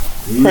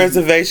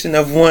Preservation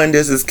of one.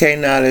 This is K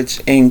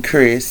Knowledge and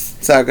Chris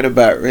talking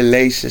about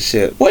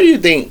relationship. What do you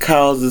think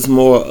causes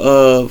more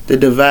of the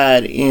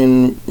divide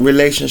in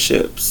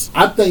relationships?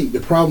 I think the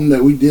problem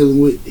that we're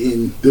dealing with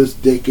in this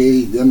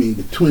decade, I mean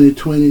the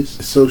 2020s,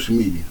 is social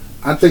media.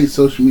 I think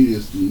social media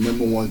is the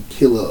number one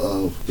killer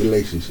of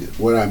relationships.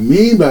 What I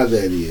mean by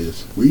that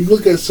is, when you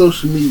look at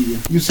social media,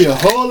 you see a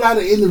whole lot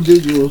of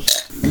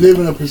individuals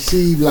living a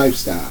perceived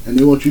lifestyle, and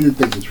they want you to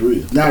think it's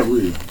real. Not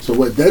real. So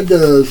what that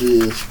does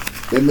is,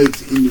 that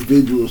makes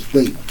individuals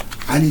think,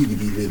 I need to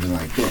be living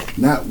like that.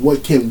 Not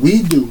what can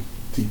we do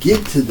to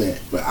get to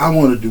that, but I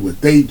want to do what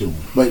they do.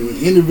 But when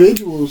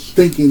individuals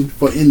thinking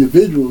for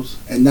individuals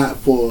and not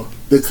for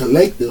the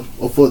collective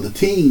or for the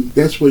team,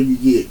 that's where you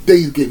get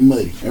things get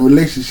muddy and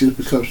relationships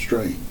become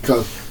strained.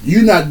 Because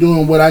you're not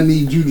doing what I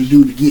need you to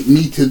do to get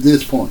me to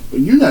this point, but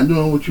you're not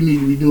doing what you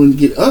need to be doing to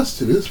get us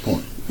to this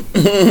point.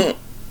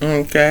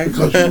 Okay.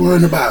 Because you're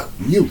worrying about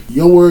you.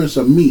 Your words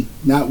are me,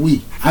 not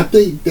we. I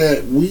think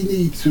that we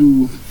need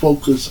to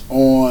focus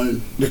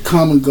on the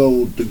common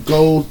goal, the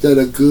goals that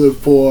are good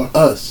for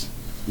us,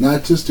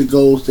 not just the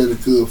goals that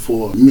are good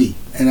for me.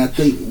 And I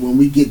think when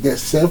we get that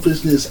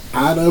selfishness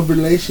out of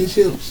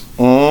relationships,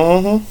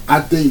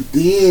 I think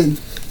then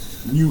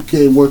you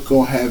can work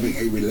on having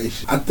a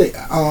relationship. I think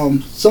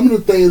some of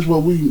the things where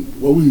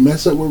we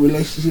mess up with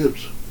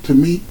relationships, to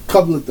me,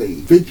 couple of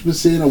things.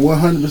 50% or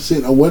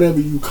 100% or whatever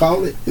you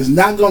call it, it's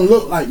not going to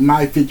look like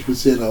my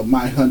 50% or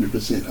my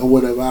 100% or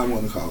whatever I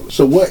want to call it.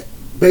 So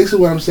basically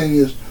what I'm saying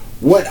is,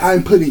 what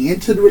I'm putting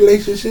into the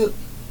relationship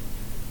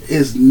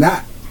is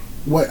not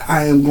what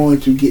I am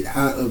going to get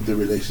out of the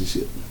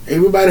relationship.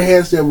 Everybody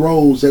has their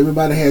roles.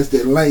 Everybody has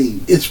their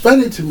lane. It's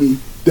funny to me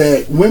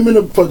that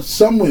for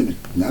some women,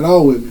 not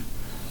all women,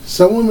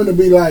 some women will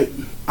be like,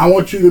 I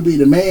want you to be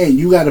the man.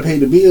 You got to pay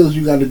the bills.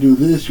 You got to do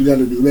this. You got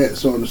to do that,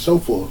 so on and so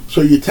forth.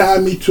 So you tie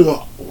me to an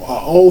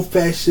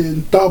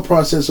old-fashioned thought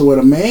process of what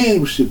a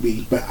man should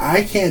be, but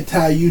I can't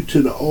tie you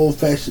to the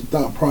old-fashioned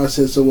thought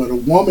process of what a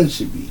woman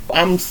should be.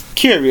 I'm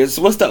curious.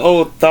 What's the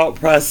old thought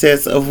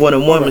process of what a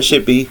woman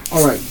should be?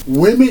 All right.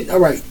 Women, all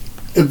right.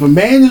 If a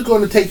man is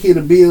going to take care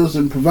of the bills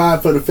and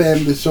provide for the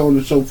family, so on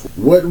and so forth,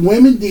 what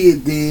women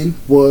did then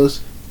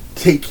was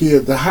take care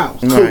of the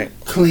house. Right.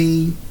 Cook,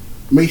 clean,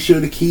 make sure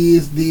the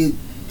kids did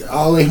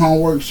all their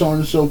homework, so on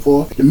and so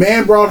forth. The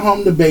man brought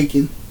home the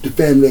bacon, the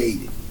family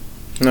ate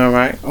it. All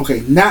right.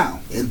 Okay, now,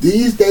 in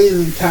these days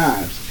and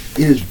times,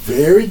 it is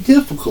very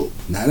difficult,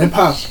 not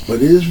impossible,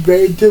 but it is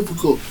very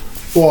difficult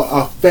for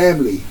a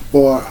family,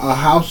 for a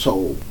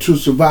household to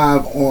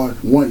survive on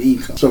one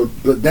income. So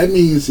what that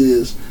means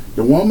is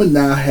the woman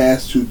now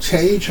has to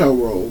change her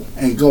role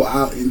and go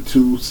out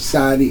into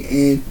society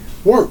and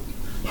work.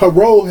 Her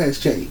role has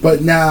changed.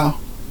 But now,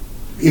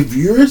 if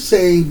you're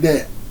saying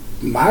that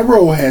my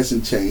role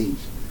hasn't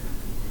changed,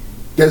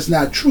 that's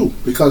not true.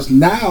 Because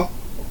now,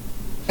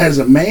 as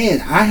a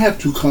man, I have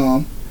to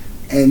come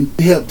and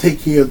help take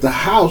care of the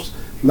house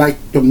like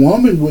the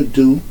woman would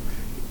do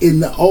in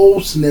the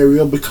old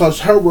scenario,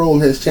 because her role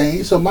has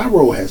changed, so my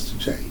role has to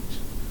change.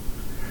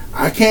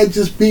 I can't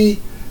just be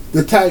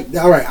the type,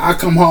 all right, I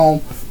come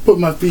home, put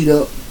my feet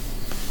up,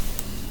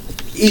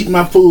 eat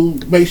my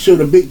food, make sure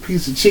the big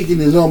piece of chicken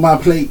is on my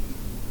plate,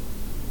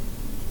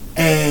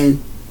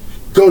 and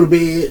go to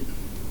bed.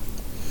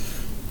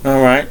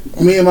 All right.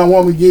 Me and my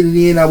woman get it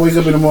in. I wake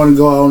up in the morning and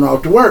go on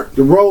off to work.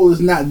 The role is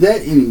not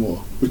that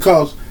anymore,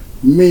 because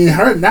me and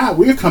her now,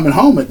 we're coming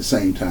home at the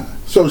same time.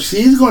 So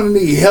she's going to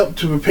need help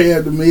to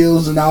prepare the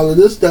meals and all of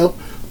this stuff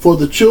for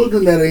the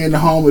children that are in the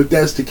home, if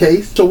that's the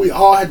case. So we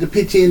all have to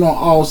pitch in on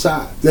all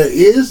sides. There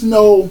is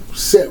no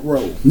set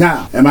role.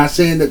 Now, am I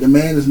saying that the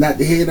man is not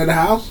the head of the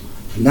house?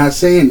 I'm not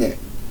saying that.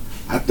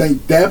 I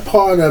think that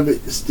part of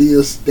it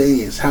still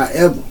stands.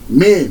 However,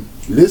 men,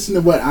 listen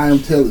to what I am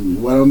telling you,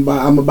 what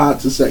I'm about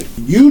to say.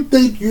 You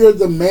think you're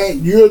the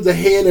man, you're the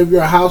head of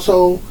your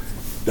household.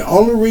 The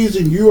only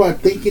reason you are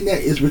thinking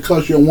that is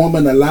because your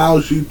woman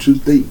allows you to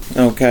think.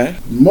 Okay.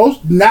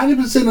 Most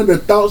 90% of the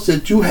thoughts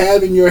that you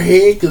have in your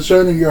head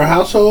concerning your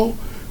household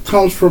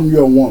comes from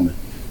your woman.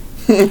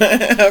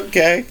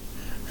 Okay.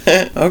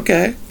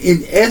 Okay.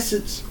 In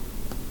essence,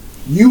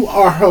 you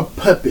are her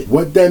puppet.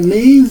 What that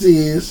means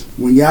is,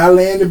 when y'all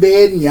lay in the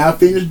bed and y'all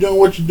finish doing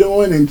what you're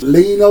doing and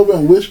lean over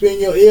and whisper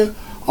in your ear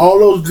all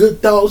those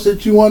good thoughts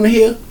that you want to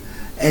hear,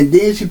 and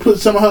then she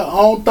puts some of her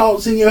own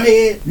thoughts in your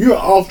head, you're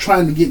off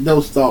trying to get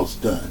those thoughts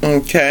done.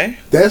 Okay.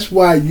 That's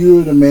why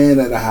you're the man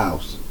of the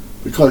house,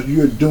 because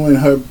you're doing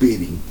her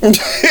bidding.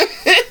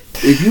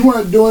 If you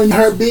weren't doing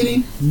her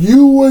bidding,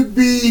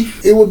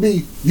 it would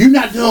be, you're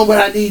not doing what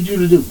I need you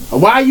to do.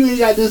 Or why you ain't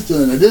got this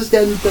done, or this,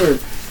 that, and the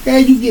third.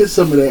 And you get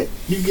some of that.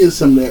 You get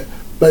some of that.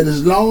 But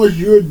as long as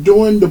you're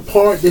doing the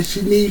part that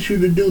she needs you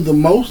to do the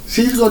most,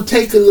 she's going to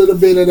take a little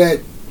bit of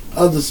that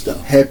other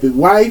stuff. Happy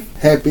wife,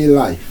 happy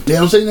life. They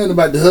don't say nothing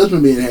about the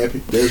husband being happy.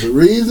 There's a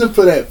reason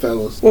for that,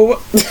 fellas.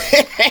 Well,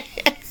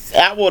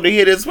 I want to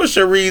hear this. What's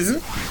your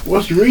reason?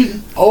 What's the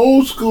reason?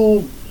 Old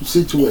school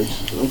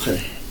situations.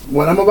 Okay.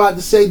 What I'm about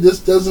to say, this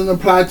doesn't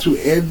apply to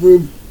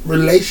every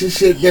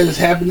relationship that has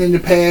happened in the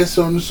past,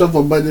 so on and so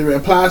forth, but it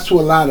applies to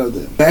a lot of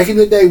them. Back in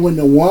the day when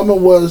the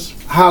woman was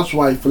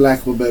housewife, for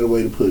lack of a better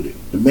way to put it,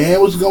 the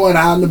man was going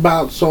out and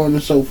about, so on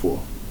and so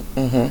forth.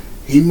 Mm-hmm.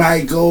 He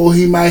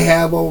might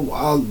have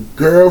a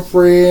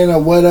girlfriend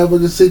or whatever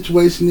the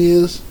situation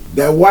is.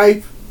 That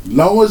wife,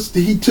 long as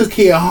he took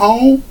care of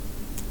home,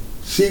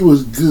 she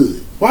was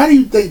good. Why do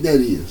you think that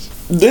is?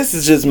 This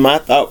is just my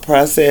thought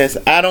process.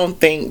 I don't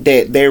think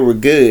that they were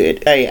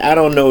good. Hey, I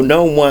don't know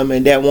no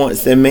woman that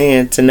wants a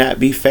man to not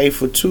be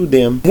faithful to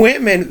them.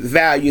 Women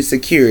value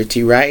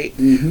security, right?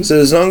 Mm-hmm. So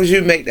as long as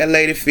you make that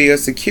lady feel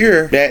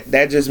secure,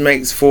 that just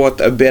makes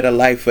forth a better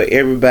life for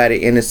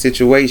everybody in a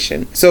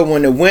situation. So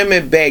when the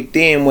women back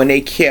then, when they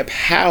kept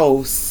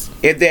house,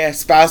 if their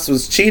spouse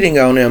was cheating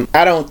on them,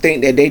 I don't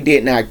think that they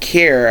did not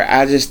care.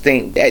 I just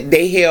think that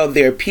they held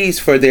their peace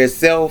for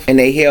themselves, and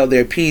they held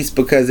their peace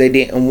because they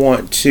didn't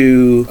want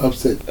to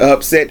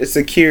upset the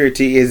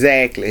security.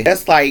 Exactly.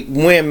 That's like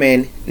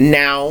women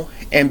now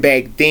and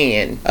back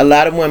then. A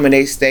lot of women,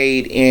 they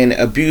stayed in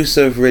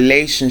abusive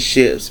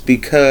relationships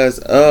because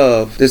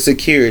of the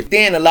security.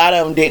 Then a lot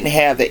of them didn't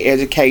have the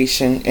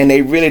education, and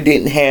they really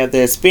didn't have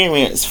the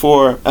experience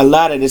for a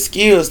lot of the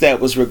skills that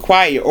was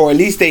required, or at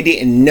least they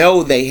didn't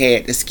know they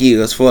had the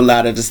skills for a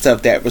lot of the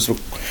stuff that was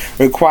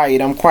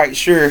required. I'm quite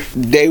sure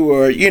they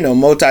were,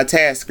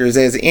 multitaskers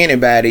as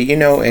anybody,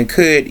 and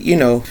could,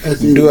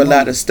 do a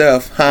lot of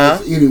stuff.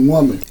 As any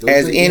woman.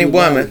 As any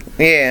woman,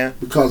 yeah.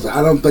 Because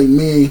I don't think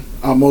men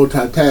are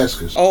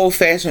multitaskers.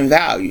 Old-fashioned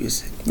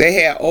values. They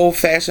had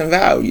old-fashioned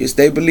values.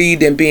 They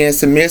believed in being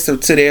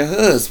submissive to their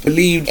husband.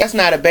 Believed that's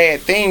not a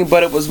bad thing,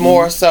 but it was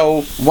more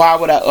so, why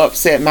would I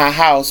upset my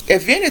house?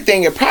 If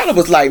anything, it probably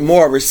was like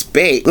more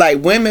respect.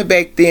 Like women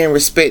back then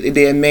respected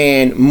their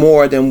man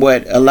more than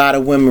what a lot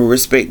of women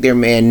respect their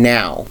man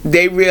now.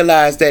 They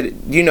realized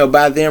that,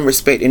 by them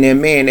respecting their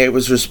man, they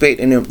was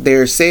respecting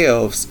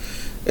themselves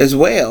as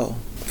well.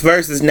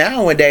 Versus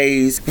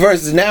nowadays,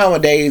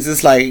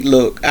 it's like,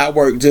 look, I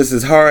work just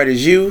as hard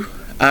as you.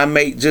 I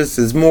make just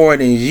as more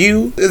than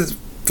you. It's,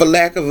 for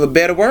lack of a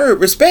better word,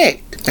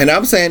 respect. And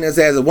I'm saying this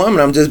as a woman.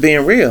 I'm just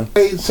being real.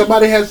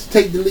 Somebody has to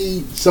take the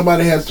lead.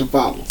 Somebody has to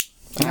follow.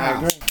 I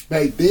agree.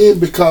 Back then,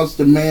 because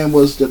the man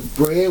was the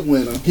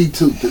breadwinner, he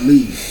took the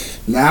lead.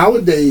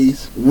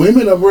 Nowadays,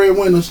 women are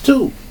breadwinners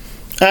too.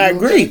 I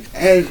agree.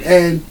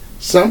 And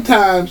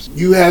sometimes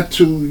you have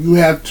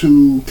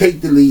to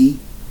take the lead.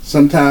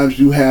 Sometimes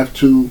you have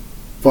to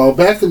fall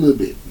back a little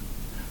bit.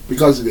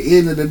 Because at the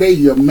end of the day,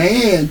 your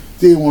man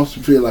still wants to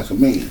feel like a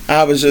man.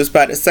 I was just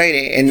about to say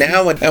that. And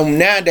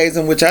nowadays,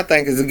 in which I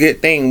think is a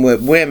good thing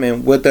with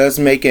women, with us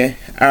making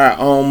our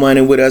own money,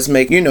 with us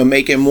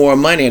making more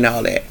money and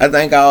all that. I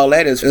think all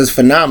that is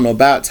phenomenal.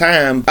 About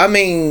time. I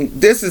mean,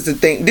 this is the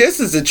thing. This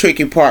is the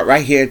tricky part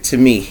right here to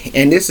me.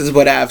 And this is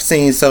what I've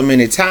seen so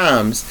many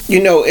times.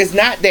 It's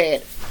not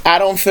that I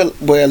don't feel...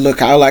 Well,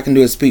 look, all I can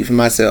do is speak for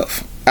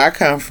myself. I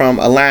come from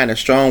a line of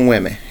strong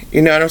women.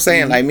 You know what I'm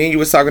saying? Mm-hmm. Like me and you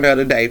was talking the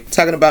other day,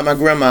 talking about my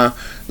grandma.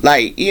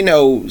 Like,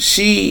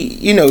 she,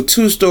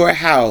 2-story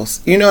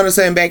house. You know what I'm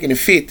saying? Back in the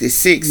 50s,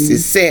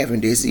 60s,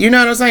 70s. You know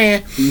what I'm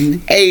saying?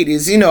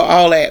 80s,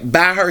 all that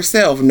by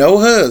herself. No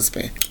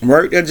husband.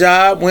 Worked a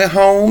job, went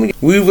home.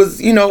 We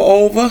was,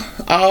 over.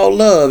 All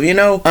love,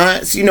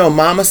 Aunts,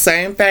 mama,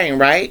 same thing,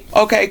 right?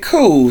 Okay,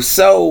 cool.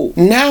 So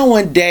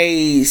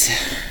nowadays...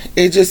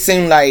 it just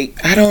seemed like,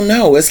 I don't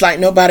know, it's like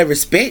nobody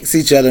respects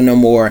each other no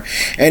more.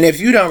 And if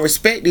you don't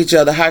respect each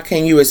other, how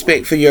can you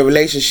expect for your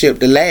relationship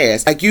to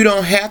last? Like, you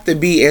don't have to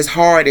be as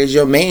hard as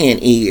your man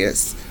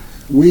is.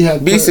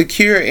 Be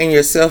secure in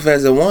yourself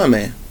as a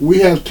woman.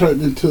 We have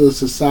turned into a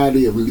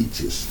society of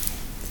leeches.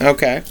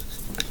 Okay.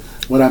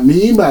 What I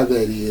mean by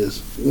that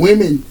is,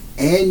 women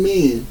and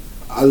men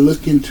are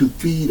looking to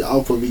feed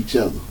off of each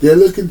other. They're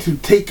looking to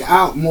take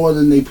out more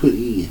than they put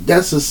in.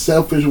 That's a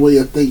selfish way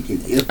of thinking.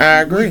 If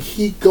I agree. we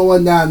keep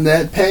going down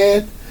that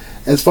path,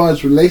 as far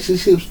as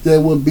relationships, there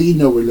will be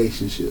no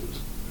relationships.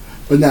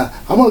 But now,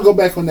 I'm going to go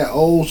back on that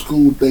old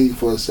school thing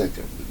for a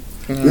second.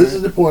 This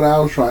is the point I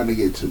was trying to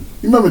get to. You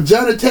remember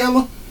Johnny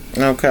Taylor?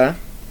 Okay.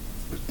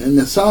 And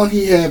the song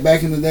he had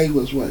back in the day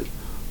was what?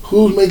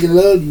 Who's Making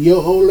Love?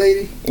 Your Old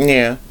Lady?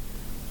 Yeah.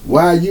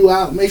 Why are you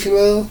out making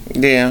love?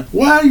 Yeah.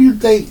 Why do you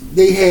think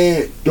they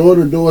had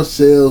door-to-door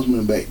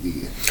salesmen back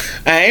then?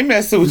 I ain't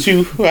messing with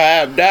you.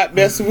 I'm not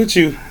messing with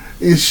you.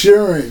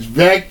 Insurance,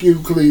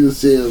 vacuum cleaner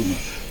salesman,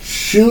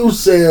 shoe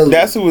salesman.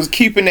 That's who was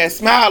keeping that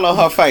smile on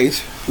her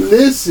face.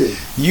 Listen.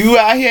 You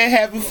out here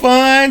having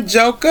fun,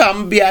 Joker? I'm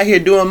going to be out here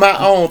doing my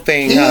own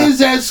thing,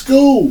 Kids at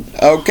school.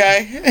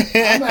 Okay.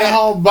 I'm at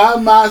home by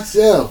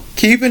myself.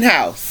 Keeping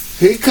house.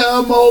 Here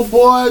come old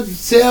boy,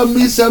 sell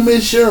me some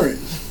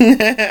insurance.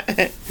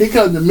 Here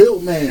comes the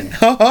milkman.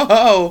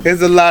 Oh,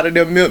 there's a lot of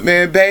them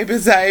milkman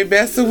babies. I ain't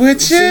messing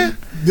with you. See,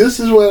 this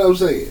is what I'm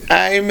saying.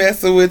 I ain't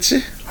messing with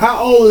you.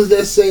 How old is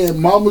that saying?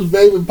 Mama's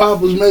baby,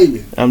 papa's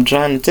maybe. I'm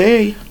trying to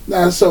tell you.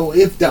 Now, so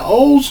if the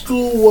old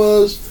school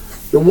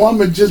was the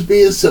woman just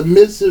being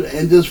submissive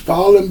and just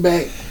falling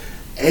back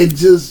and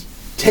just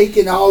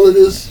taking all of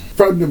this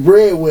from the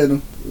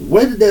breadwinner,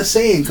 Where did that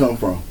saying come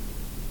from?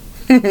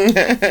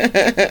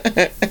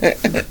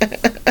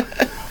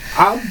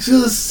 I'm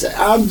just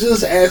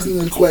asking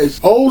the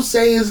question. Old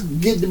sayings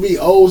get to be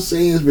old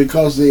sayings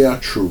because they are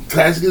true.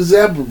 Classic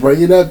example,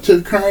 bring it up to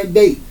the current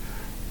date.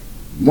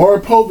 Maury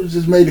Povich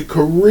has made a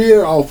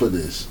career off of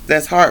this.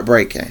 That's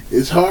heartbreaking.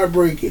 It's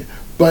heartbreaking,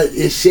 but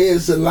it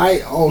sheds the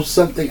light on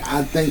something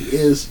I think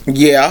is...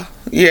 Yeah,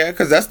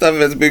 because that stuff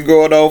has been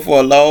going on for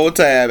a long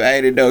time,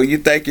 ain't it though? You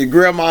think your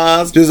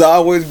grandmas just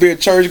always been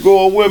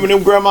church-going women,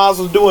 them grandmas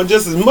was doing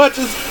just as much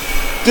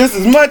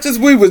as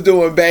we was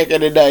doing back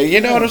in the day.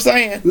 You know what I'm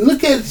saying?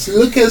 Look at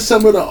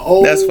some of the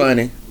old... That's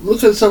funny.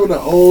 Look at some of the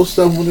old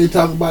stuff when they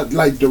talk about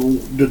like the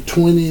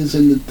 20s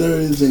and the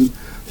 30s, and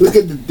look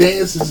at the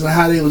dances and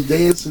how they was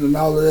dancing and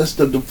all of that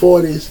stuff, the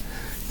 40s.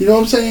 You know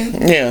what I'm saying?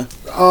 Yeah.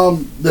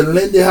 The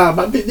Lindy Hop,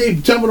 I think they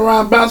jumping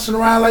around, bouncing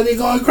around like they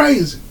going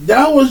crazy.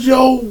 That was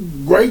your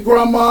great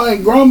grandma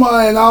and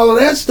grandma and all of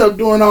that stuff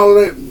doing all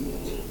of that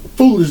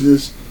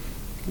foolishness.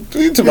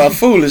 You talking about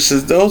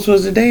foolishness? Those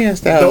was the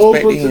dance styles.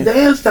 Those was the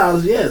dance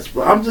styles, yes.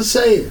 But I'm just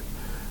saying,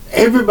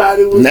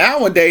 everybody was.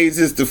 Nowadays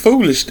it's the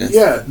foolishness.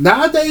 Yeah,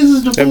 nowadays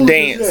is the foolishness.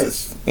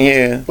 Dances.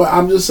 Yes. Yeah. But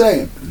I'm just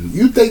saying,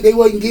 you think they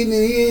wasn't getting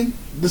it in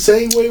the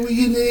same way we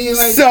getting it in?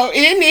 Like so,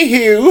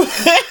 anywho.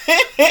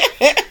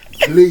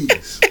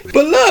 Please.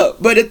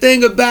 But the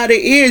thing about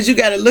it is, you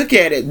got to look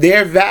at it.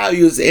 Their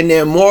values and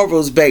their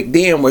morals back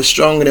then were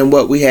stronger than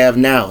what we have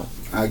now.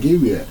 I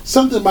give you that.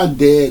 Something my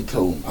dad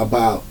told me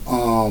about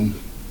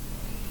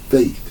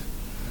faith,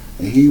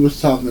 and he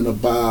was talking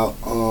about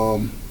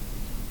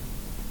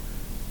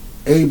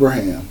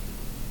Abraham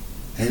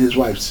and his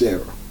wife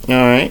Sarah. All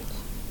right.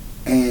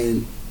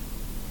 And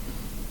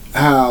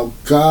how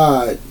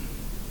God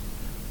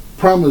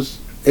promised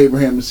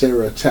Abraham and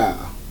Sarah a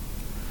child.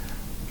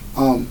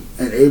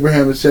 And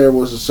Abraham and Sarah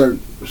was a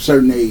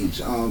certain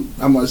age. I'm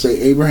going to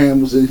say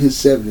Abraham was in his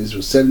 70s,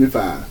 was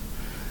 75,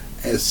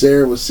 and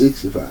Sarah was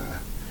 65.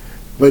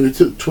 But it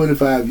took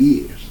 25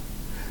 years.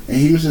 And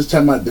he was just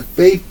talking about the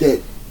faith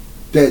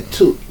that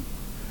took.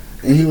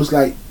 And he was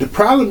like, the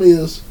problem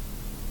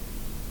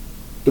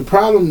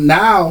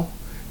now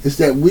is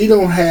that we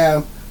don't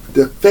have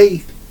the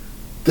faith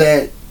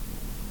that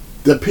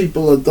the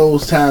people of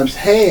those times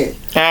had.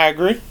 I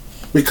agree.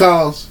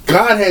 Because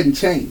God hadn't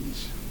changed.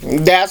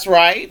 That's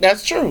right.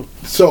 That's true.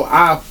 So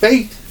our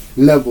faith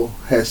level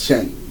has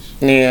changed.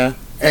 Yeah.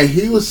 And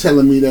he was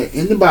telling me that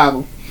in the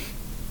Bible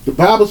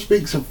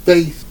speaks of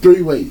faith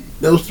 3 ways.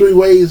 Those 3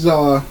 ways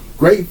are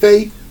great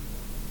faith,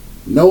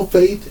 no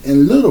faith,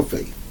 and little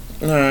faith.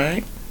 All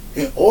right.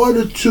 In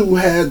order to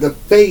have the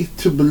faith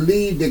to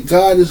believe that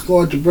God is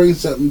going to bring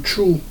something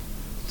true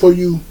for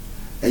you,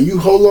 and you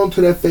hold on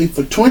to that faith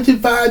for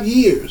 25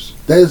 years,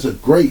 that is a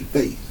great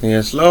faith.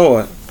 Yes,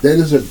 Lord. That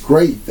is a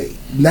great faith.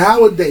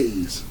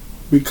 Nowadays,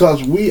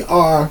 because we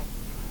want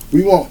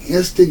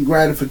instant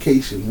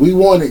gratification. We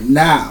want it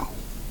now.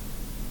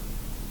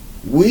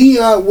 We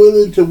are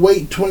willing to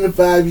wait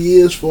 25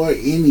 years for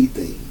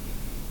anything.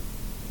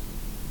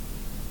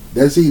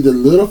 That's either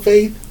little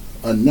faith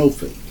or no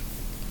faith.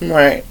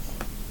 Right.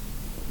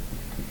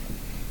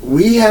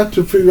 We have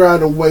to figure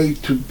out a way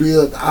to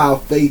build our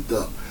faith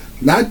up.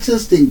 Not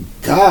just in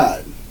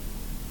God,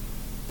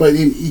 but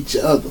in each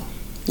other.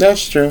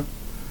 That's true.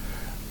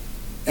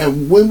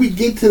 And when we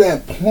get to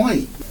that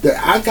point that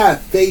I got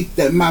faith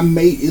that my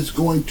mate is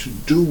going to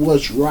do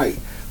what's right,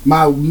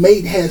 my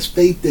mate has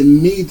faith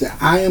in me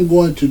that I am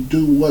going to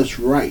do what's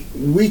right,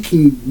 we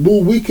can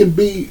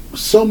be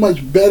so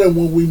much better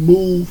when we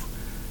move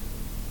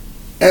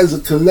as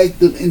a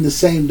collective in the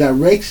same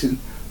direction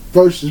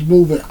versus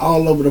moving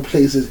all over the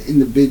place as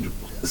individuals.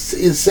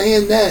 In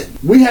saying that,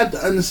 we have to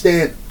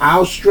understand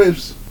our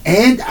strengths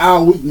and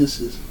our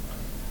weaknesses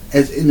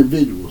as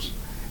individuals,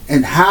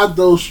 and how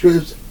those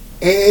strengths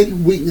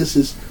and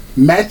weaknesses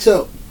match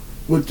up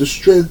with the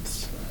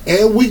strengths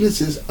and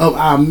weaknesses of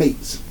our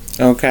mates.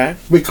 Okay.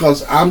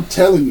 Because I'm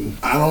telling you,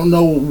 I don't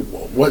know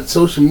what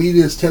social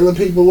media is telling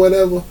people,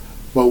 whatever,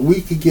 but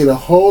we could get a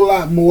whole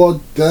lot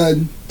more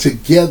done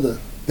together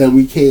than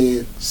we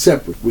can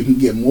separate. We can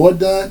get more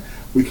done.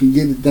 We can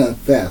get it done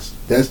faster.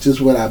 That's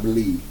just what I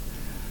believe.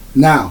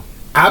 Now,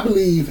 I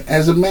believe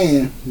as a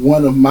man,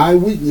 one of my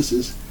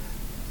weaknesses,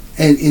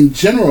 and in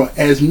general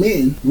as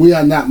men, we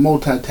are not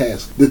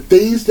multitasking. The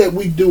things that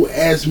we do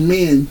as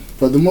men,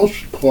 for the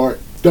most part,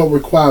 don't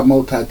require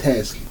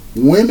multitasking.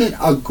 Women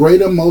are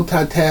greater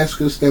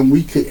multitaskers than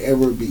we could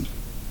ever be,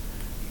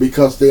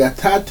 because they are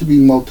taught to be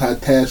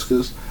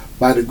multitaskers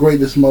by the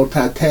greatest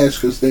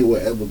multitaskers they will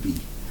ever be,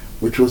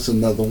 which was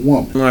another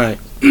woman. Right.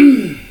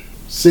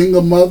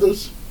 Single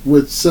mothers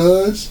with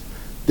sons,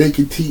 they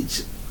can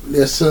teach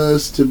their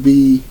sons to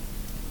be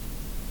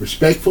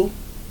respectful.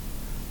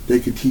 They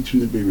can teach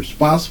them to be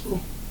responsible.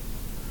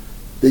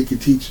 They can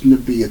teach them to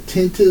be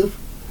attentive.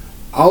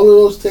 All of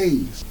those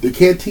things. They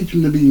can't teach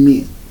them to be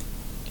men.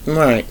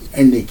 Right.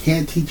 And they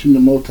can't teach them to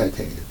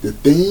multitask. The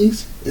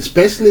things,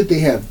 especially if they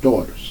have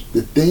daughters,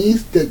 the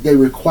things that they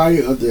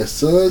require of their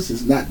sons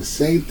is not the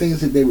same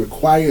things that they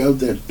require of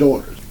their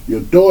daughters.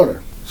 Your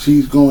daughter,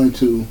 she's going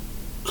to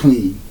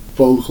clean,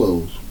 fold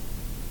clothes,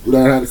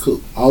 learn how to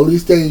cook. All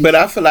these things. But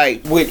I feel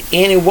like with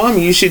any woman,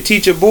 you should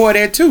teach a boy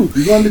that too.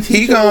 You're going to teach.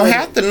 He gonna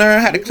have to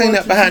learn how to clean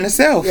up behind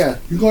himself. Yeah,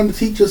 you're going to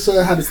teach your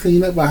son how to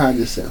clean up behind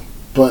himself.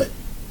 But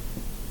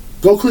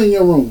go clean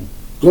your room.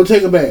 Go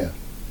take a bath.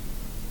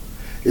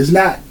 It's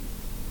not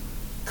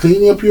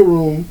cleaning up your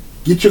room.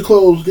 Get the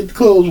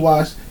clothes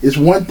washed. It's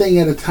one thing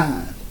at a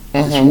time.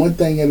 It's one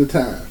thing at a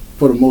time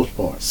for the most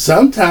part.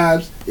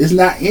 Sometimes it's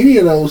not any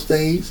of those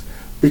things,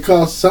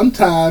 because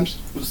sometimes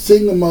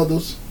single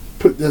mothers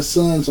put their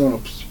sons on a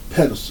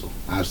pedestal.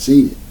 I've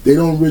seen it. They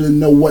don't really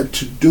know what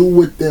to do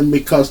with them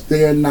because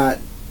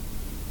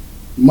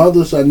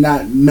mothers are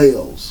not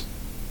males.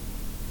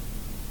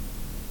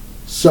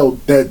 So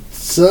that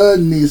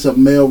son needs a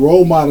male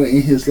role model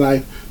in his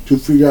life to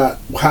figure out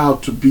how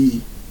to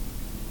be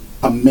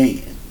a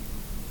man.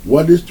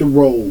 What is the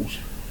roles?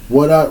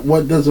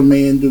 What does a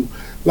man do?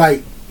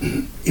 Like,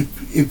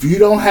 if you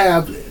don't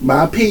have,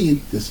 my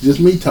opinion, this is just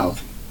me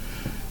talking.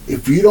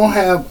 If you don't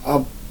have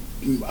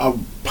a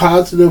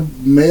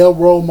positive male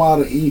role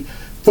model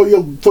for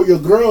your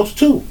girls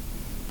too,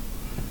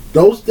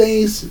 those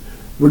things,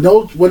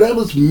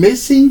 whatever's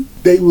missing,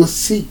 they will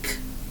seek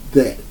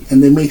that,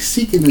 and they may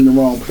seek it in the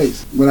wrong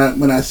place. When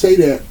I say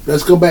that,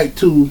 let's go back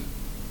to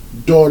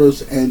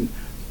daughters and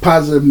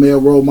positive male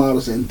role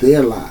models in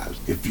their lives.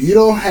 If you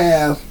don't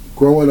have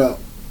growing up,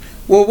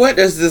 well, what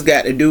does this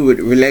got to do with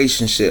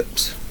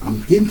relationships?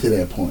 I'm getting to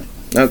that point.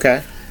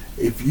 Okay.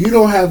 If you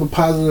don't have a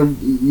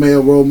positive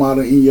male role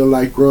model in your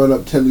life growing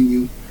up telling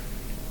you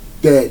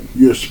that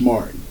you're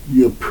smart,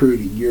 you're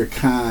pretty, you're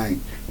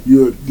kind,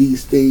 you're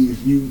these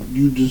things,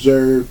 you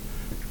deserve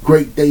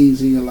great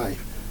things in your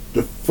life,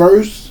 the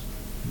first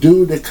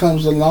dude that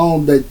comes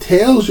along that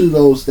tells you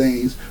those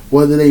things,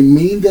 whether they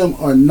mean them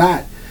or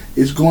not,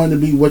 is going to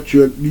be what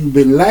you've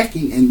been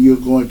lacking, and you're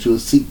going to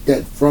seek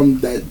that from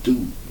that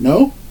dude.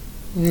 No?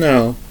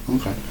 No.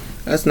 Okay.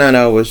 That's not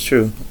always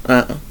true.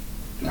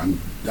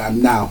 I'm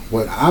now,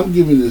 what I'm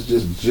giving is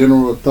just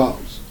general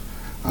thoughts.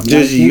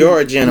 Just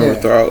your general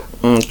thought.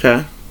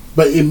 Okay.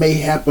 But it may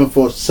happen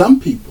for some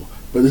people,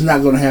 but it's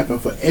not going to happen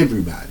for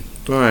everybody.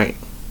 Right.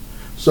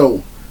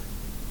 So,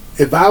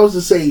 if I was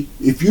to say,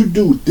 if you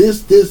do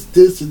this,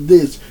 and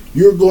this,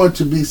 you're going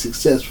to be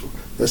successful.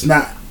 That's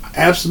not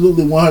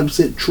absolutely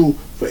 100% true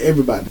for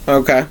everybody.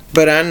 Okay.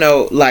 But I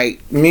know,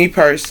 like, me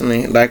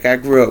personally, like, I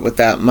grew up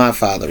without my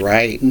father,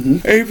 right?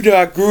 Mm-hmm. Even though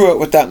I grew up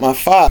without my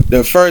father,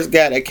 the first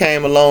guy that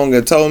came along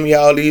and told me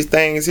all these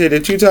things here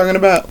that you talking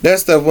about, that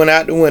stuff went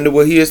out the window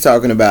what he is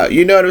talking about.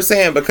 You know what I'm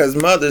saying? Because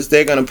mothers,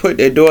 they're going to put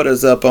their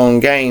daughters up on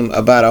game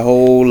about a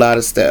whole lot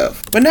of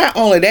stuff. But not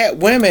only that,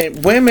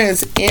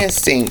 women's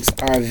instincts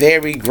are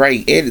very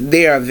great.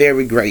 They are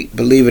very great,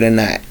 believe it or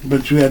not.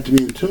 But you have to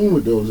be in tune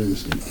with those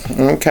instincts.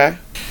 Okay.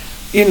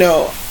 You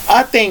know,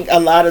 I think a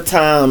lot of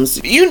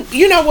times,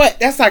 you know what?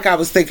 That's like I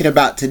was thinking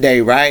about today,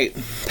 right?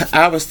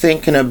 I was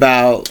thinking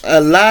about a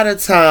lot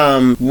of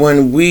time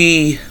when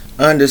we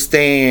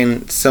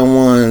understand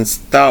someone's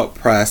thought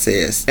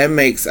process, that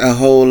makes a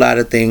whole lot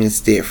of things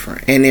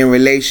different. And in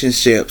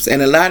relationships,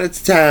 and a lot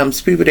of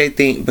times people, they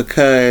think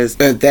because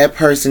if that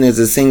person is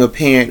a single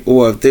parent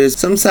or if this,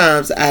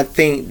 sometimes I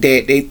think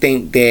that they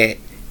think that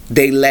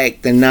they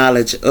lack the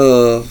knowledge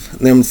of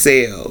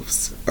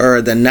themselves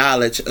or the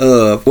knowledge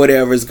of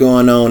whatever's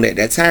going on at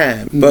that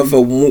time. Mm-hmm. But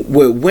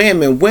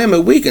with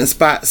women, we can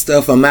spot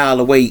stuff a mile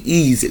away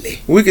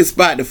easily. We can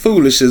spot the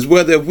foolishness,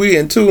 whether we're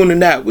in tune or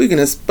not. We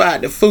can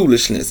spot the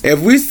foolishness.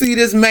 If we see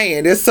this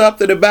man, there's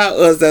something about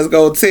us that's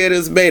gonna tear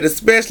this man,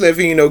 especially if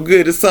he ain't no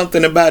good. There's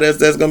something about us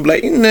that's gonna be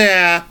like,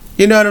 nah.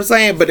 You know what I'm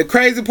saying? But the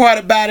crazy part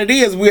about it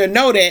is we'll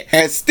know that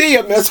and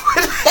still mess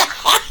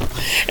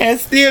with and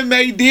still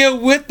may deal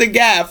with the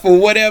guy for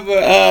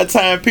whatever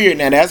time period.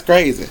 Now that's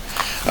crazy.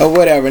 Or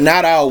whatever.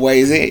 Not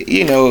always.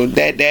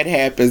 That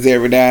happens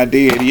every now and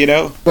then, you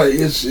know. But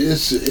it's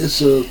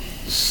a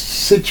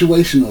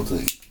situational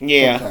thing.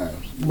 Yeah.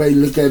 Sometimes. You may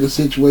look at the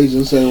situation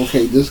and say,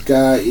 okay, this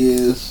guy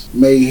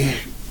may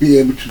be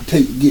able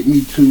to get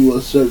me to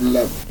a certain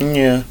level.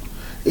 Yeah.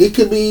 It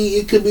could be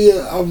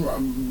a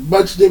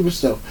bunch of different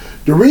stuff.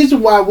 The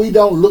reason why we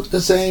don't look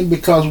the same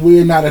because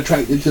we're not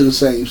attracted to the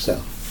same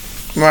stuff.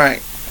 Right.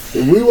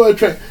 If we were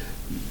attracted,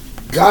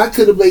 God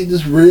could have made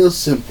this real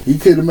simple. He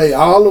could have made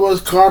all of us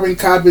carbon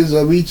copies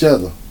of each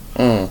other.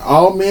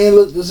 All men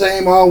look the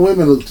same, all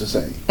women look the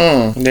same.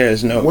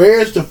 There's no.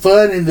 Where's the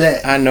fun in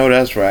that? I know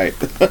that's right.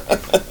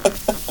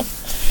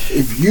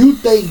 If you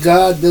think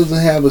God doesn't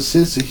have a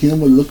sense of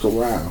humor, look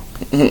around.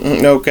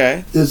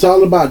 Okay. It's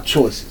all about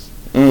choices.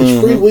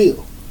 It's free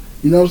will.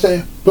 You know what I'm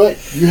saying?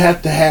 But you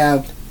have to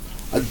have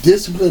a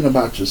discipline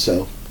about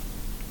yourself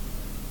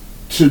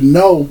to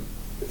know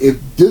if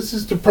this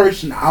is the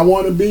person I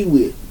want to be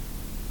with.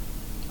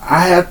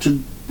 I have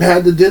to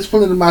have the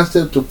discipline in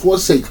myself to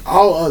forsake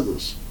all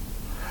others.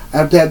 I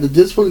have to have the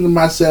discipline in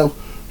myself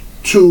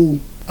to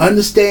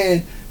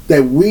understand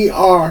that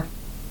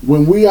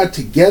when we are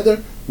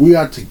together, we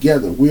are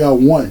together. We are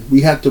one.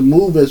 We have to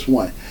move as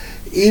one.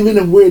 Even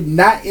if we're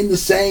not in the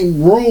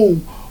same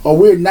room or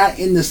we're not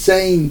in the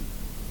same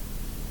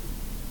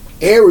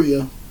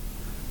area,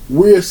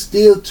 we're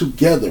still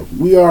together.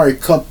 We are a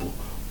couple.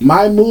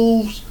 My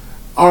moves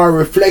are a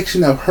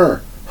reflection of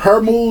her.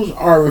 Her moves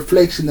are a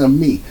reflection of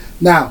me.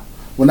 Now,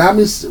 when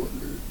I'm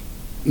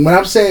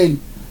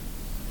saying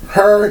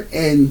her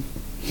and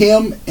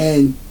him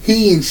and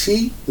he and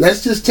she,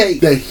 let's just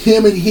take the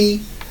him and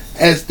he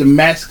as the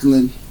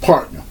masculine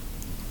partner.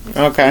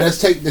 Okay. Let's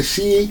take the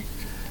she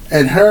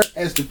and her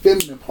as the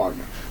feminine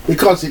partner.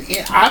 Because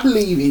I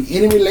believe in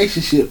any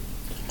relationship,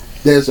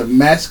 there's a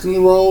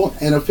masculine role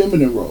and a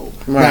feminine role.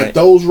 Right. Now,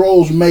 those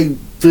roles may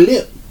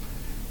flip,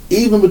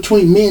 even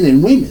between men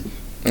and women.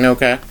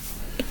 Okay.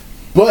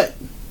 But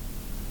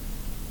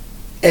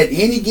at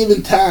any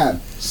given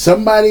time,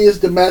 somebody is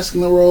the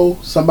masculine role,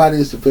 somebody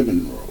is the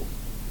feminine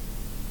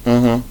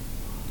role.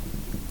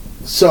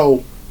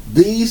 So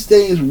these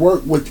things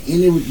work with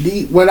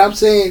any. What I'm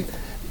saying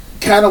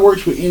kind of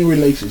works with any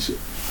relationship.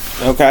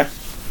 Okay.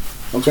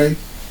 Okay.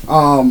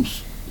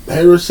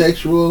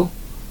 Heterosexual,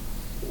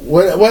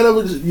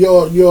 whatever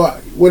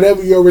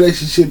your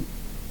relationship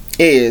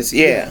is,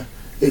 yeah.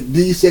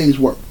 These things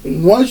work.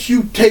 Once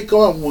you take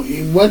on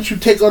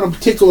a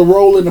particular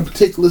role in a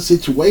particular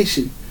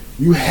situation,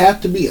 you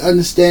have to be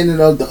understanding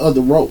of the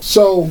other role.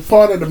 So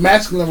part of the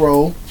masculine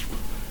role,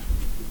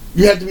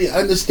 you have to be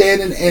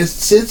understanding and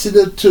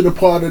sensitive to the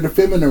part of the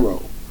feminine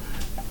role.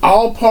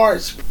 All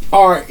parts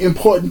are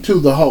important to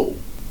the whole.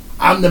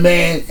 I'm the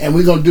man and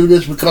we're going to do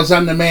this because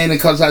I'm the man and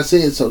because I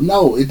said so.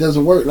 No, it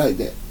doesn't work like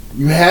that.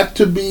 You have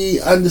to be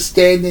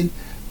understanding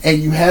and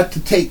you have to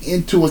take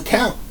into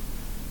account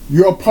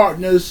your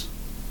partner's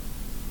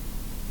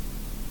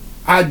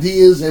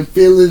ideas and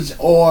feelings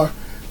or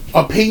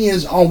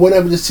opinions on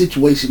whatever the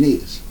situation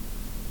is.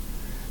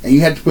 And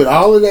you have to put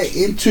all of that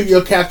into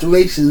your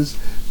calculations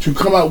to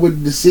come up with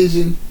a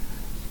decision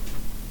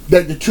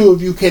that the two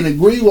of you can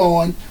agree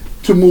on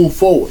to move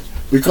forward.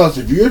 Because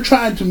if you're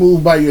trying to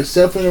move by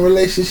yourself in a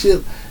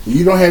relationship and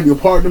you don't have your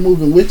partner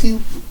moving with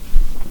you,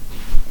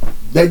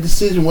 that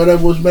decision,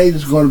 whatever was made,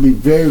 is going to be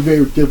very,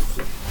 very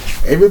difficult.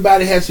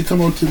 Everybody has to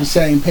come onto the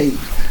same page.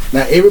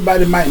 Now,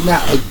 everybody might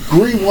not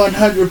agree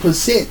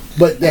 100%,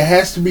 but there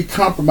has to be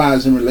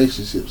compromise in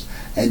relationships.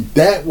 And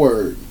that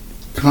word,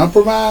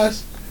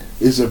 compromise,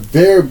 is a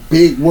very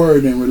big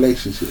word in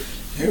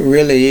relationships. It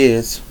really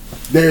is.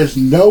 There's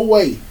no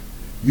way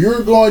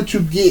you're going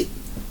to get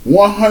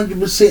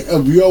 100%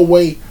 of your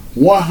way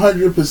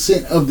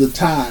 100% of the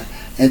time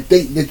and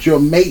think that your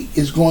mate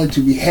is going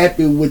to be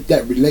happy with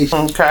that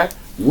relationship. Okay.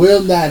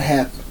 Will not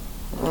happen.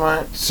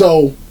 Right.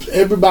 So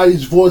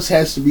everybody's voice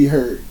has to be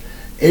heard.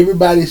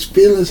 Everybody's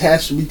feelings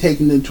has to be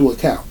taken into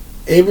account.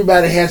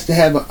 Everybody has to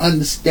have an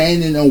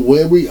understanding of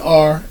where we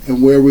are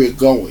and where we're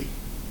going.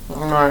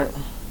 Right.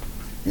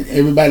 And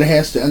everybody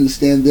has to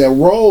understand their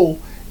role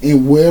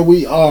in where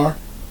we are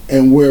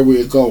and where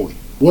we're going.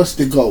 What's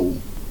the goal?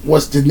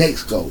 What's the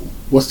next goal?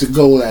 What's the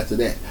goal after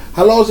that?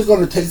 How long is it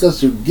going to take us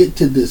to get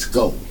to this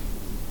goal?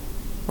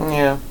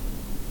 Yeah.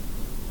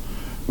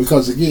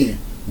 Because again,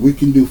 we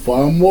can do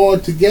far more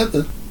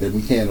together than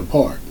we can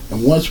apart.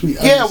 And once we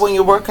when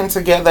you're working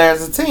together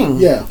as a team.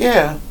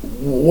 Yeah.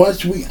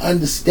 Once we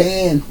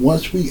understand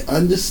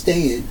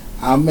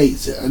our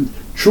mates,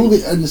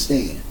 truly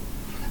understand.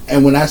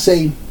 And when I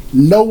say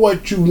know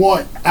what you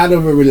want out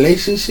of a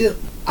relationship,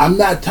 I'm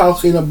not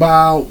talking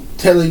about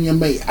telling your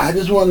mate, I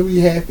just want to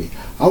be happy.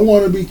 I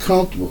want to be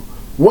comfortable.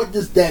 What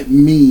does that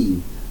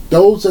mean?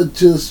 Those are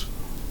just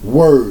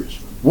words.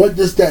 What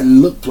does that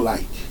look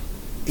like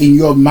in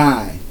your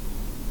mind?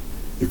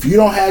 If you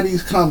don't have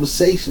these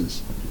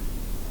conversations,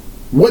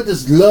 what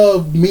does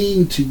love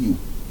mean to you?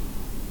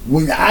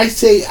 When I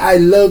say I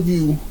love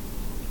you,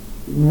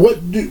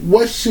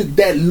 what should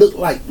that look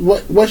like?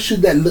 What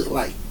should that look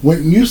like?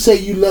 When you say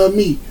you love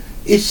me,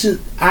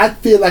 I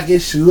feel like it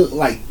should look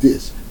like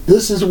this.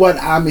 This is what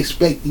I'm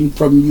expecting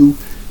from you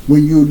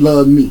when you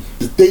love me.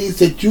 The things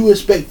that you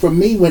expect from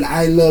me when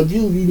I love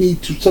you,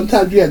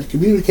 sometimes you have to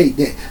communicate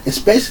that,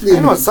 especially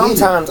in the beginning.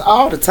 Sometimes,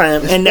 all the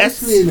time.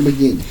 Especially in the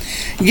beginning.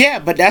 Yeah,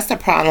 but that's the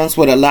problems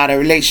with a lot of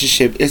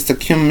relationships. It's the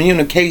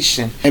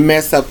communication. It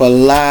mess up a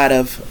lot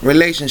of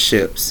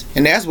relationships.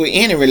 And that's with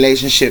any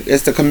relationship.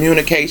 It's the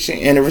communication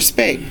and the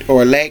respect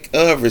or lack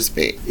of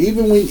respect.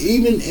 Even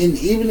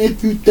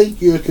if you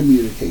think you're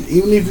communicating,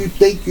 even if you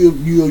think you're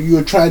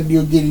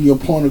getting your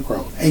point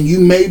across, and you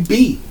may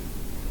be.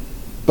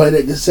 But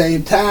at the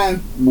same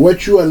time,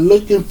 what you are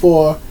looking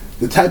for,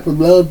 the type of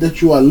love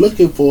that you are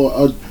looking for,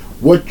 or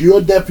what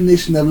your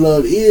definition of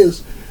love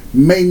is,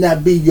 may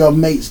not be your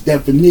mate's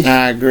definition.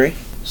 I agree.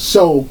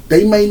 So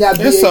they may not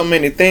be. There's so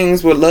many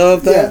things with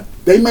love, though. Yeah,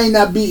 they may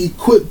not be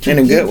equipped to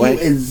give you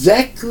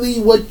exactly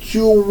what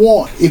you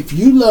want. If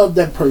you love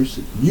that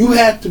person, you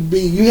have to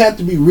be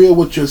real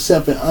with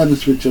yourself and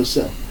honest with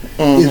yourself.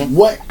 Mm-hmm. Is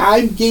what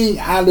I'm getting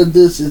out of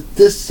this? Is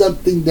this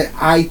something that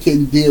I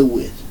can deal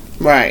with?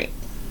 Right.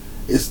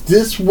 Is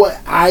this what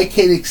I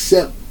can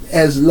accept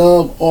as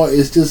love, or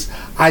is this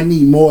I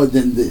need more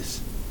than this?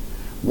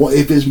 Well,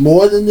 if it's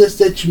more than this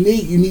that you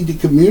need to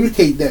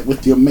communicate that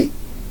with your mate.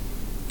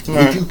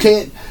 Right. If you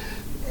can't,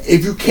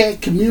 if you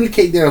can't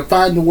communicate that or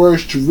find the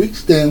words to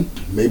reach them,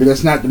 maybe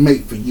that's not the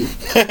mate for you.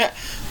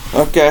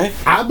 Okay.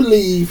 I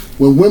believe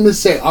when women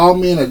say all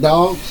men are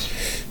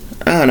dogs,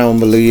 I don't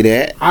believe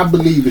that. I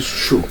believe it's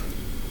true.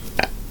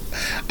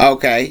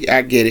 Okay,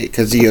 I get it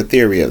because of your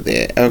theory of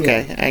that.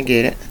 Okay, yeah. I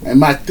get it. And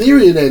my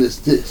theory of that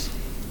is this.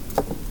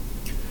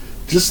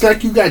 Just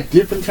like you got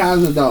different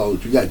kinds of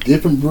dogs, you got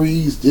different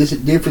breeds,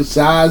 different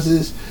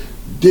sizes,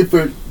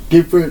 different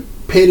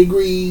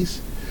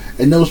pedigrees,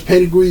 and those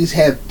pedigrees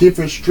have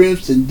different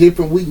strengths and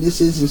different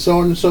weaknesses and so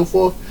on and so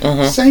forth.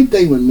 Same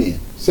thing with men.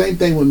 Same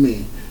thing with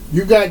men.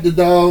 You got the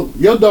dog,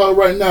 your dog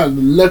right now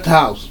left the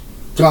house.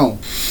 Gone.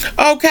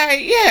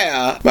 Okay,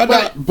 yeah.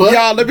 But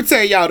y'all, let me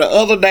tell y'all, the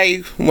other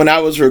day when I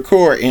was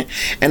recording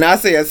and I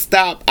said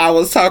stop, I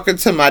was talking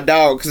to my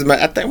dog because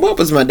I think, what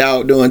was my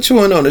dog doing?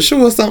 Chewing on the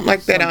shoe or something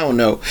like that? I don't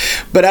know.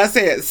 But I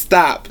said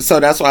stop,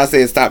 so that's why I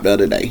said stop the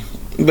other day.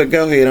 But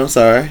go ahead, I'm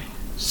sorry.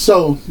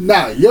 So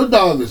now your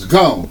dog is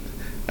gone.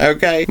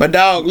 Okay. My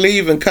dog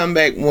leave and come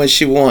back when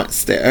she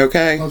wants to,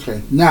 okay?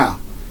 Okay.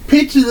 Now,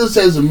 picture this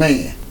as a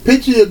man.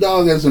 Picture your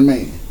dog as a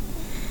man.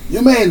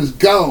 Your man is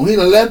gone. He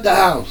done left the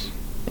house.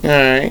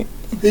 Alright.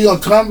 He gonna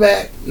come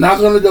back,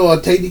 knock on the door,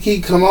 take the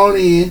key, come on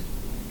in,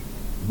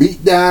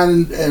 beat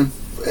down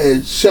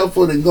and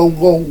shuffle and go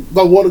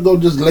want to go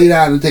just lay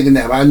down and take a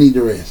nap. I need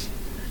to rest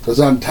because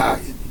I'm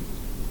tired.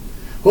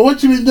 But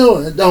what you been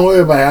doing? Don't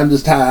worry about it. I'm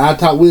just tired.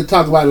 We'll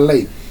talk about it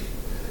later.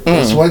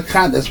 That's one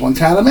kind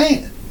of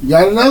man. You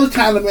got another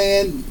kind of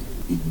man.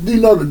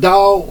 You know the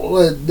dog,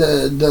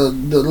 the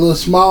little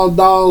small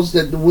dogs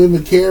that the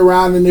women carry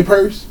around in their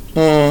purse.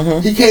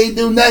 He can't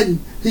do nothing.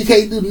 He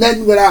can't do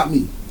nothing without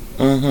me.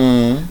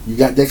 You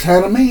got that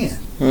kind of man.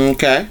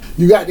 Okay.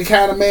 You got the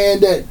kind of man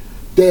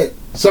that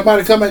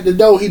somebody come at the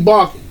door, he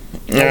barking.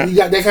 Yeah. You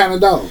got that kind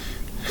of dog.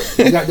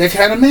 You got that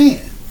kind of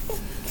man.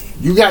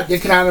 You got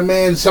that kind of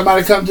man.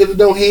 Somebody come to the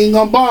door, he ain't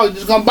gonna bark,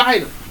 just gonna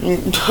bite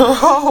him.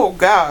 Oh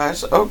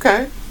gosh.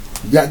 Okay.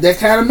 You got that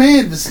kind of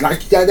man. Just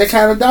like you got that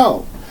kind of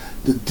dog.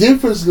 The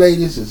difference,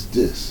 ladies, is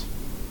this.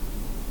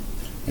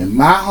 In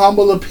my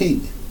humble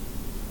opinion,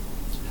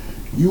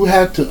 you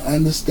have to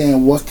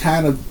understand what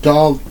kind of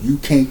dog you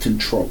can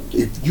control.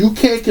 If you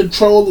can't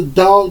control the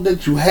dog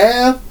that you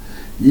have,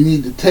 you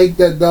need to take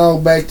that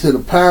dog back to the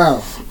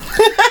pound.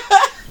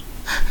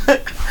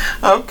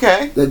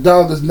 Okay. That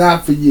dog is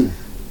not for you.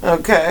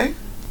 Okay.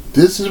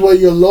 This is where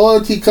your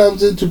loyalty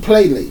comes into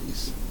play,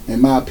 ladies,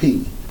 in my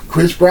opinion.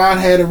 Chris Brown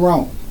had it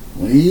wrong.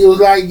 When he was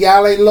like,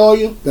 y'all ain't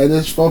loyal, that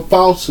is for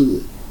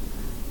falsehood.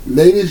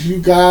 Ladies, you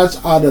guys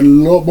are the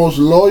most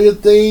loyal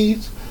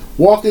things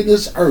walking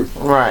this earth.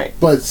 Right.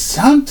 But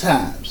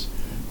sometimes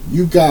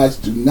you guys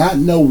do not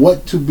know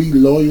what to be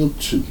loyal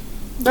to.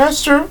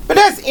 That's true. But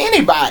that's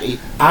anybody.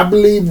 I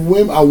believe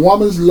a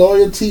woman's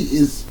loyalty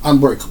is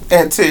unbreakable.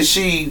 Until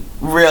she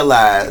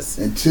realizes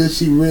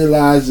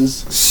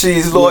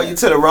she's loyal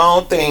to the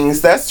wrong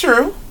things. That's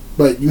true.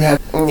 But you have,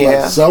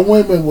 like, some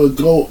women will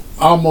go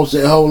almost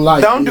their whole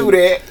life. Don't do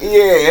that.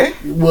 Yeah.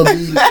 Will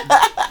be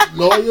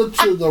loyal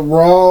to the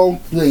wrong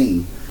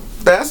thing.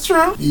 That's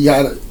true. You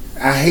gotta.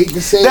 I hate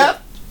to say it.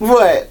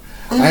 What?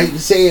 I hate to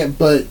say it,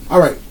 but all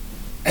right.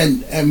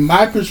 And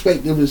my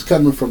perspective is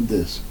coming from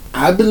this.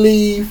 I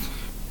believe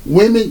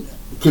women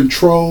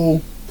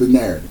control the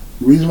narrative.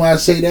 The reason why I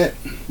say that,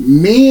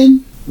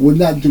 men would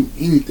not do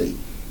anything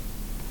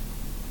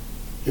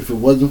if it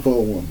wasn't for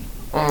a woman.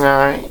 All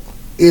right.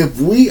 If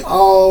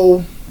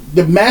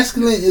the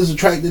masculine is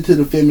attracted to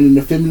the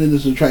feminine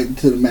is attracted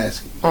to the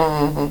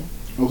masculine.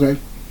 Okay?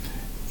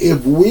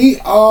 If we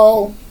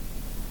all,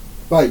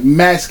 like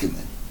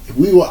masculine, if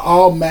we were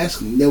all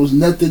masculine, there was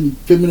nothing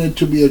feminine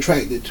to be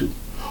attracted to.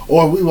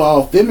 Or if we were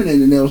all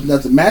feminine and there was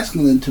nothing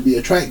masculine to be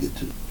attracted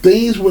to.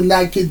 Things would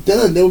not get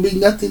done. There would be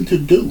nothing to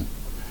do.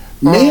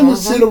 Men would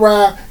sit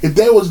around, if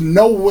there was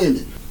no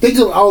women, think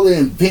of all the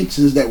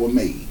inventions that were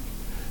made.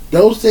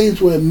 Those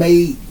things were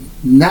made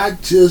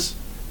not just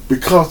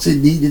because it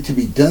needed to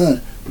be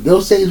done, but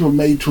those things were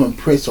made to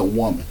impress a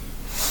woman.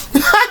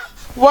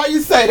 Why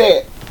you say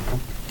that?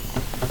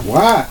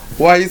 Why?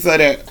 Why you say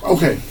that?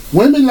 Okay,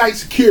 women like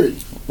security.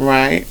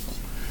 Right.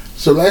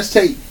 So let's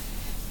take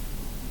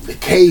the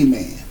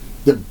caveman,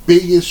 the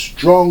biggest,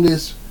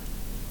 strongest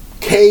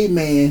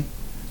caveman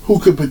who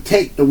could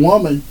protect the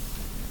woman,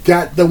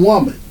 got the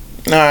woman.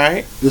 All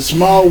right. The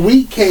small,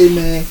 weak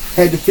caveman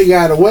had to figure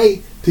out a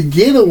way to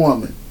get a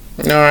woman.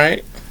 All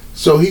right.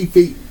 So he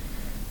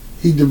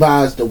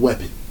devised a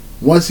weapon.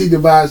 Once he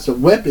devised a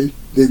weapon,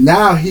 then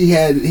now he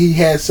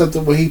had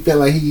something where he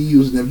felt like he could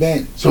use an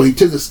advantage. So he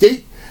took a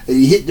stick and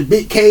he hit the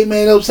big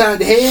caveman upside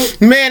the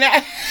head.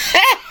 Man,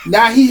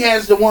 now he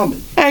has the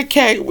woman. I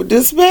can't with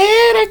this man.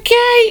 I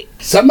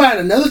can't.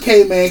 Another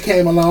caveman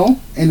came along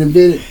and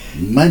invented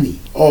money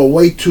or a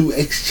way to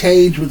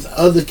exchange with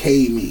other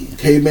cavemen.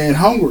 Caveman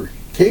hungry.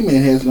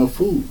 Caveman has no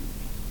food.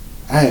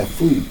 I have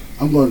food.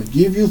 I'm going to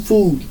give you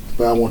food,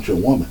 but I want your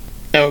woman.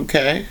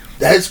 Okay.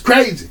 That's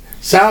crazy.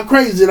 Sound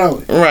crazy,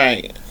 don't it?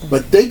 Right.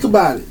 But think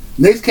about it.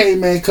 Next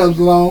caveman comes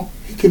along,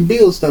 he can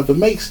build stuff and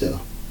make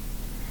stuff.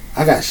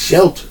 I got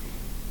shelter.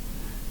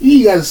 You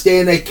ain't gotta stay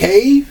in that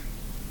cave.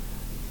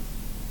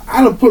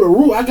 I done put a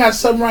roof. I got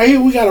something right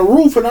here. We got a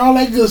roof and all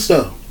that good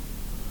stuff.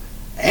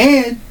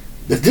 And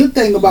the good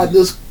thing about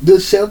this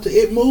shelter,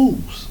 it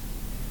moves.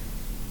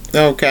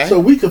 Okay. So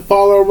we can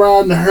follow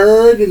around the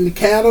herd and the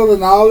cattle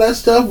and all that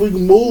stuff. We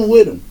can move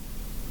with them.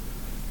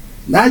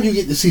 Now you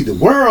get to see the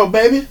world,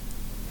 baby.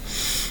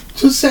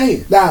 Just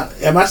saying. Now,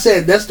 am I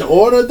saying that's the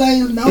order of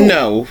things? No.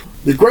 No.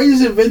 The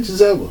greatest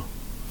inventions ever.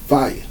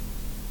 Fire.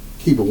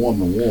 Keep a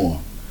woman warm.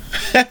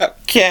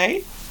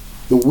 Okay.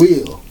 The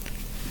wheel.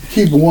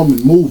 Keep a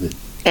woman moving.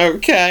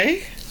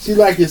 Okay. She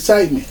like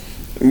excitement.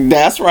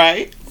 That's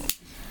right.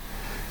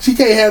 She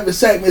can't have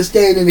excitement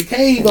staying in the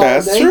cave all day.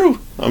 That's true.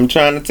 I'm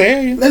trying to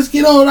tell you. Let's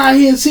get on out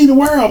here and see the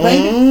world,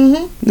 baby.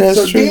 Mm-hmm. That's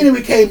so true. then it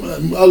became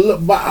a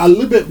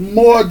little bit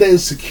more than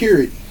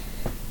security.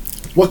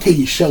 What can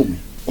you show me?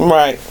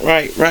 Right.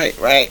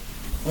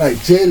 Like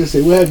Jada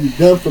said, what have you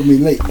done for me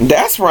lately?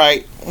 That's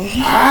right.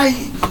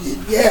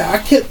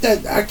 I kept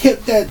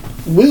that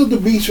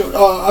wildebeest.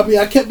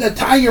 I kept that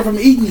tiger from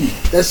eating you.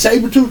 That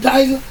saber-tooth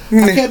tiger.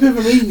 I kept him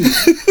from eating you.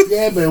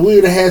 Yeah, but we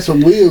would have had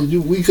some wheels.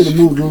 We could have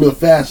moved a little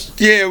faster.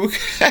 Yeah.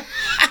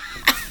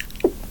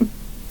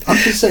 I'm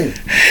just saying.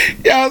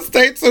 Y'all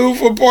stay tuned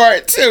for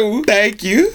part 2. Thank you.